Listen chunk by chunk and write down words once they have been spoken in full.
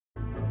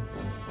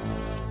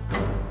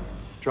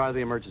Try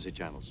the emergency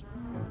channels.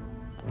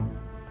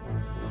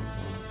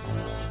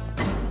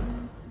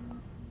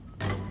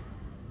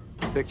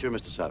 Picture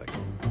Mr. Savick.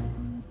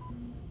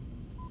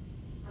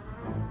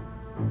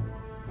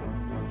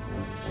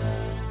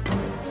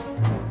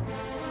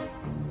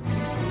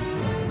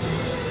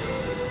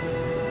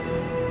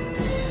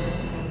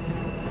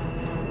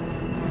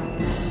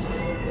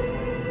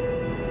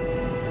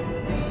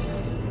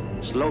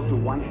 Slow to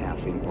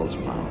 1/2 impulse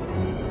power.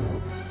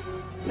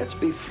 Let's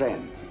be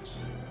friends.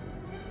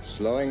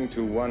 Slowing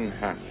to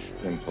 1/2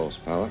 impulse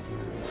power.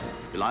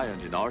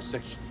 Reliant in our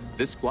section.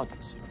 This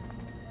squadron, sir.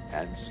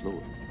 And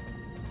slower.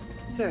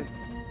 Sir,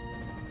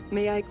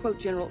 may I quote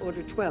General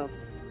Order 12?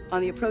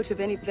 On the approach of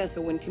any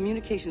vessel when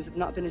communications have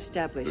not been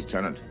established.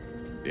 Lieutenant,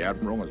 the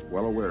Admiral is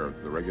well aware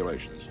of the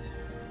regulations.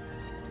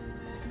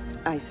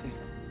 Aye, sir.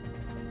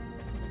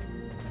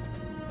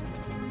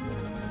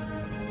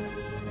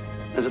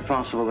 Is it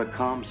possible the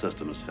comm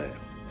system has failed?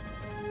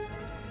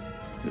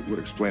 It would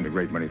explain a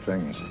great many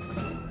things.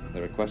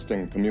 They're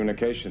requesting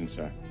communication,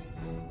 sir.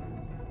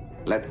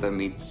 Let them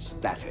eat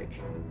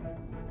static.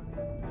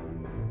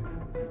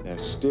 They're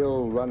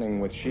still running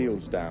with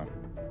shields down.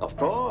 Of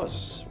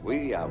course,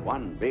 we are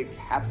one big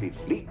happy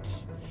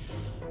fleet.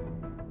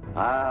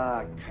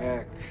 Ah,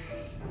 Kirk,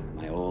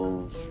 my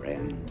old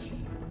friend.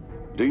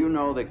 Do you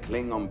know the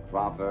Klingon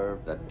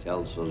proverb that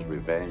tells us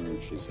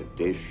revenge is a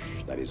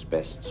dish that is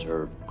best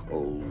served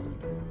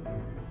cold?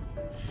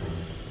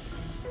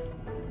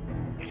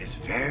 It is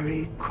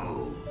very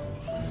cold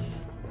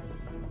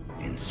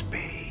in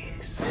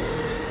space.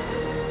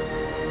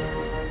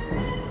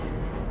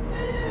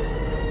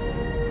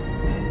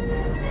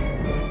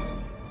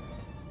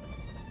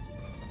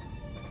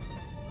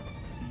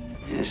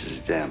 This is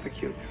damn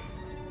peculiar.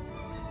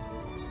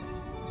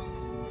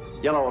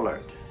 Yellow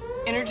alert.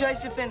 Energize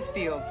defense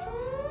fields.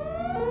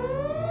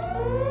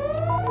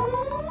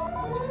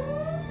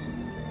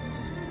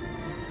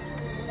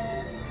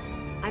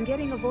 I'm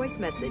getting a voice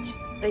message.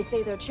 They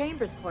say their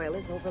chambers coil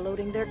is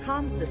overloading their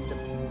comm system.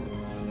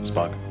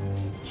 Spock.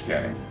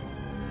 Scanning.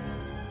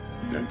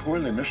 Their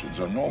coil emissions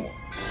are normal.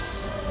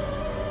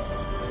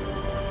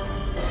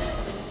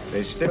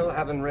 They still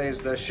haven't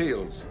raised their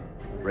shields.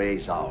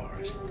 Raise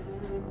ours.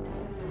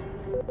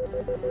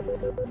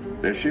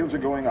 Their shields are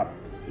going up.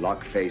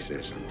 Lock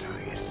phasers on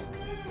target.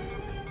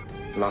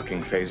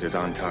 Locking phasers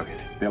on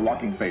target. They're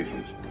locking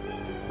phasers.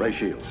 Raise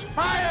shields.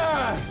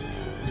 Fire!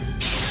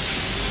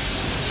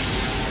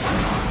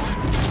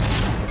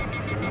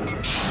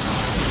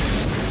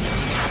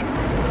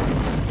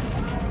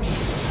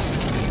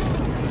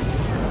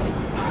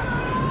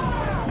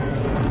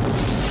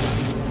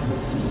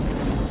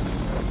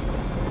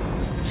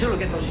 Sure,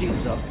 get those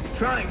shields up.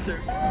 Trying, sir.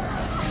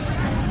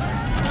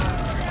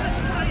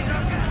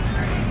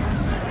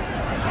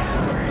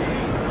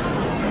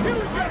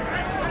 Use your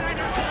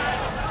respirators!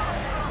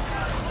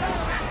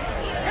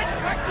 Get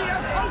back to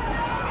your posts!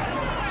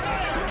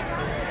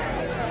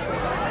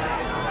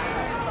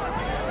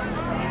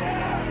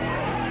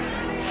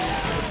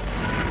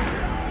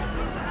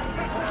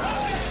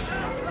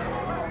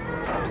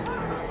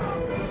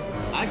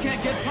 I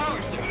can't get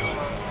power, sir.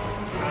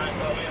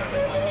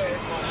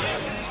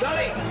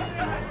 Study!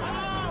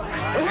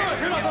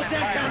 Turn off those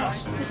damn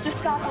channels! Mr.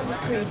 Scott on the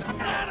screen.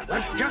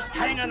 We're just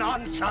hanging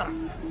on, sir.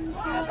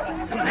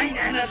 The main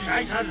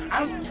energizer's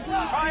out.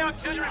 Try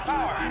auxiliary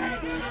power.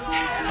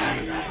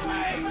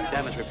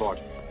 Damage report.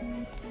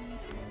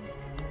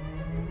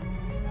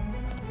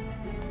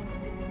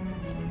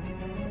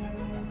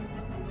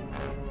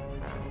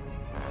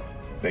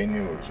 They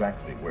knew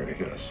exactly where to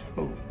hit us.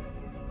 Who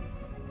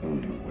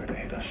knew where to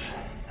hit us?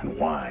 And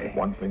why?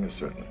 One thing is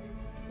certain.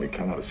 We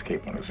cannot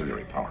escape on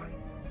auxiliary power.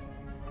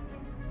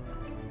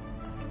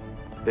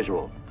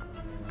 Visual.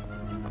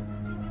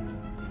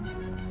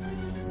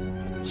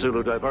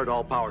 Zulu, divert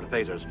all power to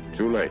phasers.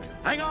 Too late.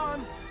 Hang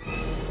on!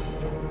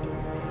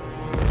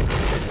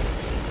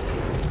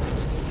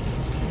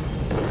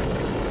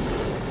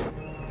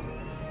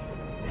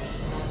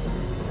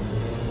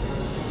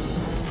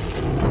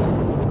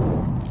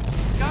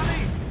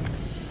 Johnny!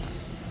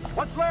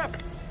 What's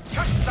left?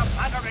 Just the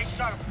battery,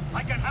 sir.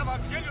 I can have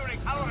auxiliary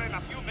power in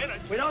a few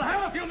minutes. We don't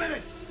have a few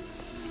minutes!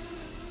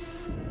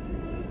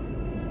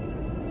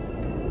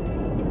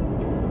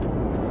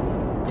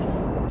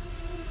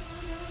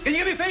 Can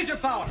you give me phaser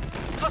power?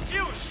 A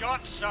few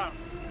shots, sir.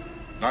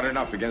 Not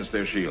enough against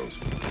their shields.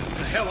 What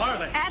the hell are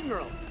they?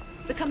 Admiral,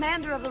 the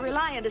commander of the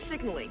Reliant is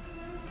signaling.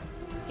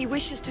 He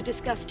wishes to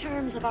discuss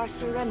terms of our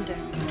surrender.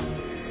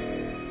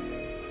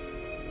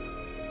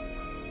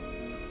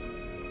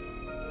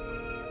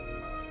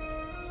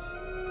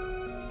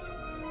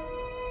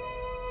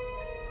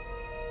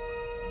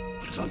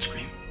 Put it on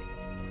screen.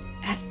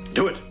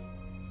 Do it.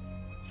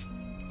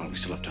 While we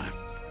still have time.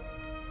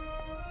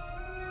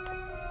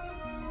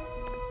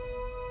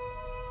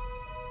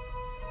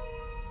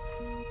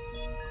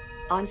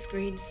 On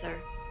screen, sir.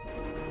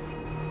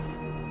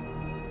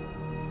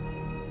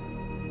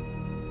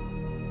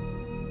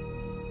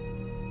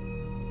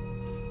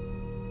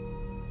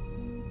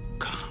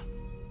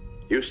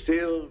 You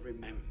still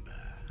remember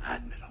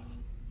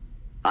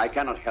I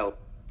cannot help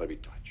but be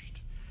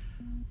touched.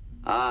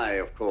 I,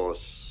 of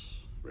course,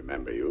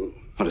 remember you.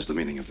 What is the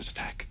meaning of this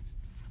attack?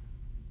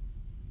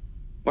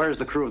 Where is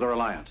the crew of the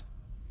Reliant?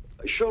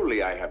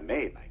 Surely I have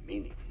made my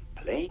meaning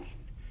plain.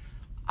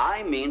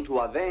 I mean to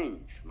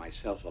avenge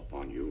myself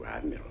upon you,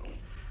 Admiral.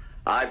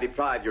 I've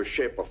deprived your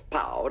ship of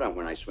power, and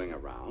when I swing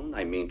around,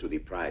 I mean to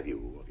deprive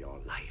you of your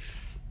life.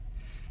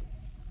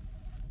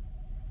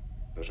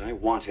 But I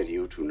wanted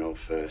you to know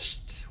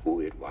first who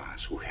it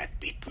was who had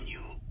beaten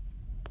you.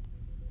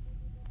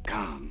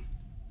 Khan.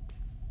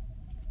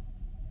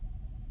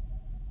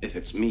 If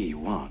it's me you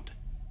want,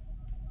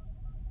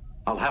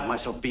 I'll have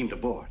myself beamed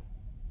aboard.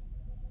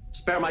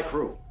 Spare my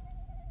crew.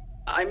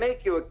 I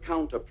make you a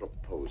counter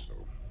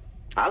proposal.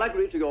 I'll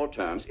agree to your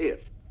terms if,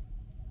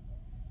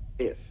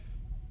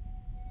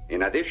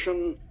 in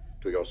addition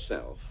to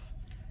yourself,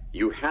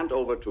 you hand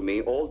over to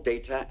me all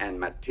data and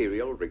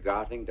material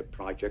regarding the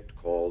project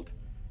called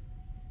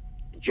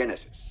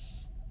Genesis.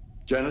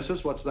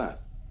 Genesis? What's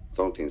that?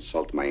 Don't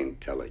insult my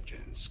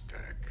intelligence,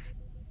 Kirk.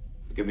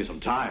 Give me some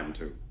time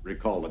to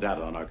recall the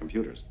data on our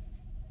computers.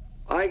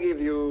 I give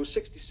you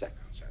 60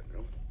 seconds,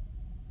 Admiral.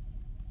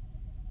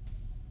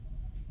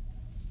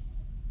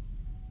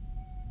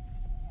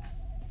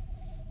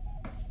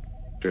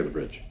 Clear the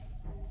bridge.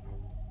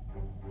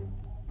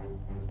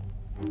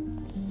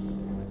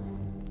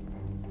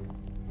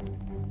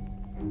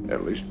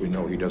 At least we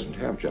know he doesn't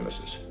have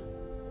Genesis.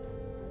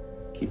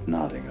 Keep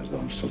nodding as though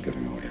I'm still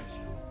giving orders.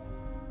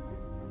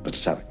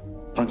 Mr. Savick,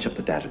 punch up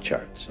the data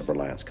charts of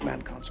Reliant's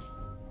command console.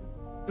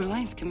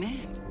 Reliance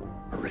Command?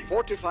 Hurry.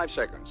 45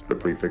 seconds. The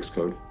prefix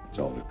code? That's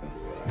all we've got.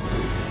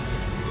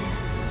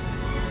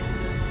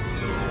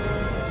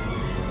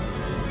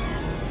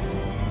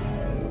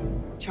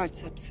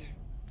 Charts up, sir.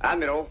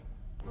 Admiral.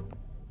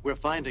 We're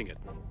finding it.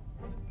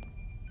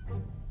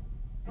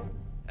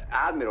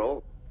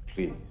 Admiral.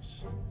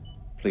 Please.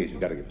 Please, you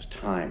gotta give us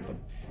time.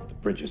 The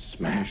bridge is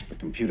smashed, the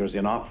computer's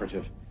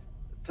inoperative.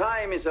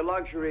 Time is a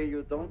luxury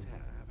you don't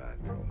have,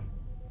 Admiral.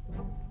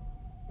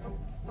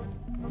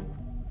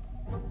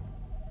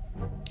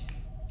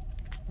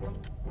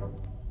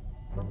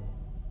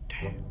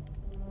 Damn.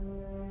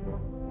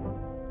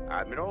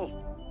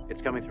 Admiral?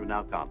 It's coming through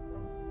now, Khan.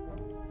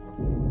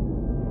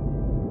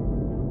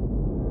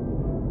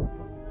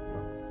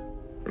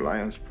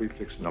 Reliance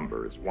prefix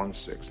number is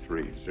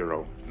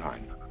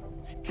 16309.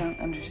 I don't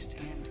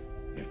understand.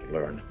 You have to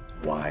learn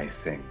why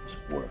things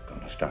work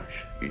on a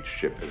starship. Each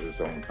ship has its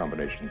own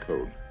combination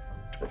code.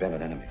 To prevent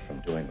an enemy from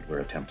doing what we're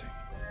attempting.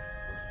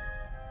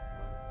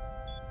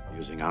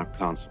 Using our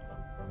console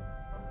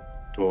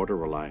to order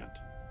Reliant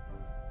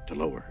to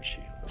lower her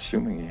shield.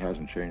 Assuming he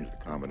hasn't changed the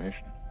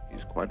combination,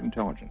 he's quite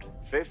intelligent.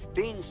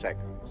 15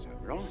 seconds,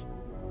 Admiral.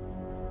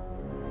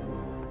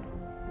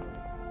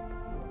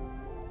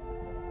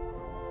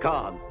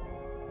 Khan,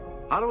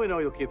 how do we know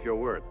you'll keep your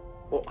word?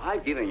 Oh,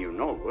 I've given you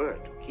no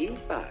word to keep,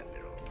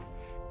 Admiral.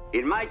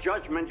 In my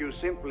judgment, you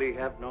simply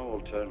have no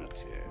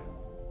alternative.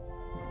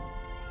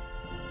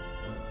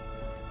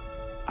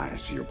 I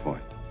see your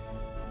point.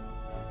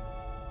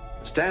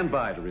 Stand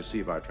by to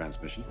receive our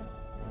transmission.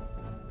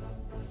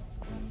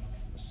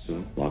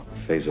 Soon, lock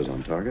phasers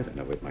on target and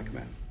await my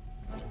command.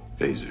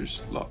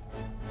 Phasers locked.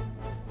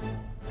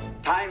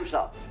 Time's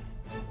up,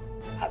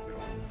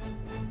 Admiral.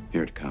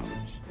 Here it comes.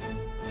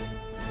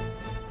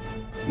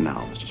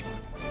 Now, Mr. Spock.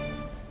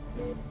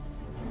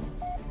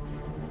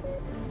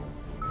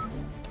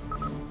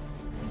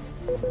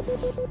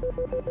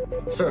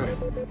 Sir,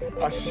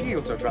 our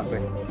shields are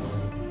dropping.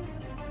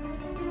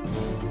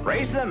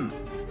 Raise them!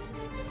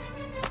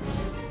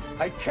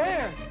 I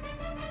can't!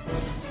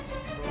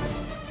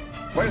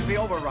 Where's the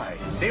override?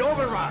 The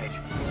override!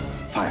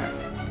 Fire.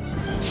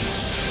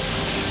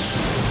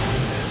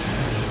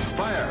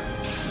 Fire!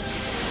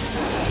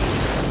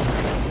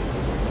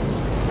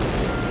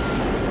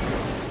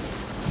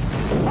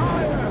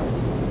 Fire!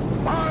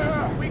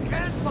 Fire! We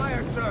can't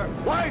fire, sir!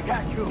 Why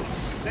can't you?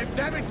 They've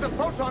damaged the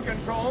proton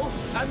control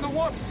and the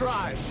warp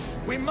drive.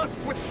 We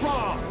must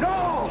withdraw.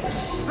 No!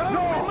 Sir, we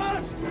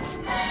must!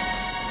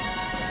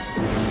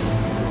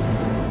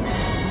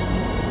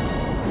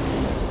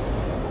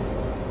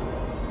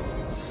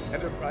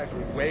 Enterprise,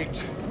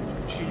 wait.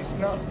 She's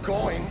not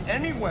going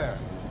anywhere.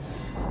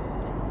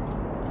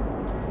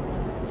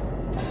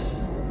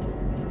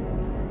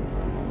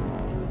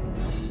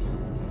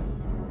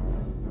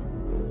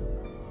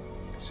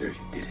 Sir, you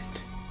did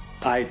it.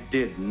 I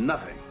did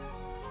nothing.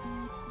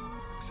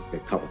 Except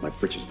get caught with my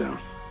britches down.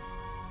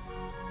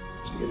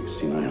 I'm getting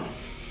senile.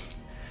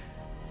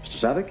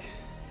 Mr. Savick,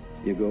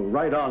 you go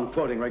right on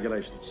quoting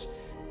regulations.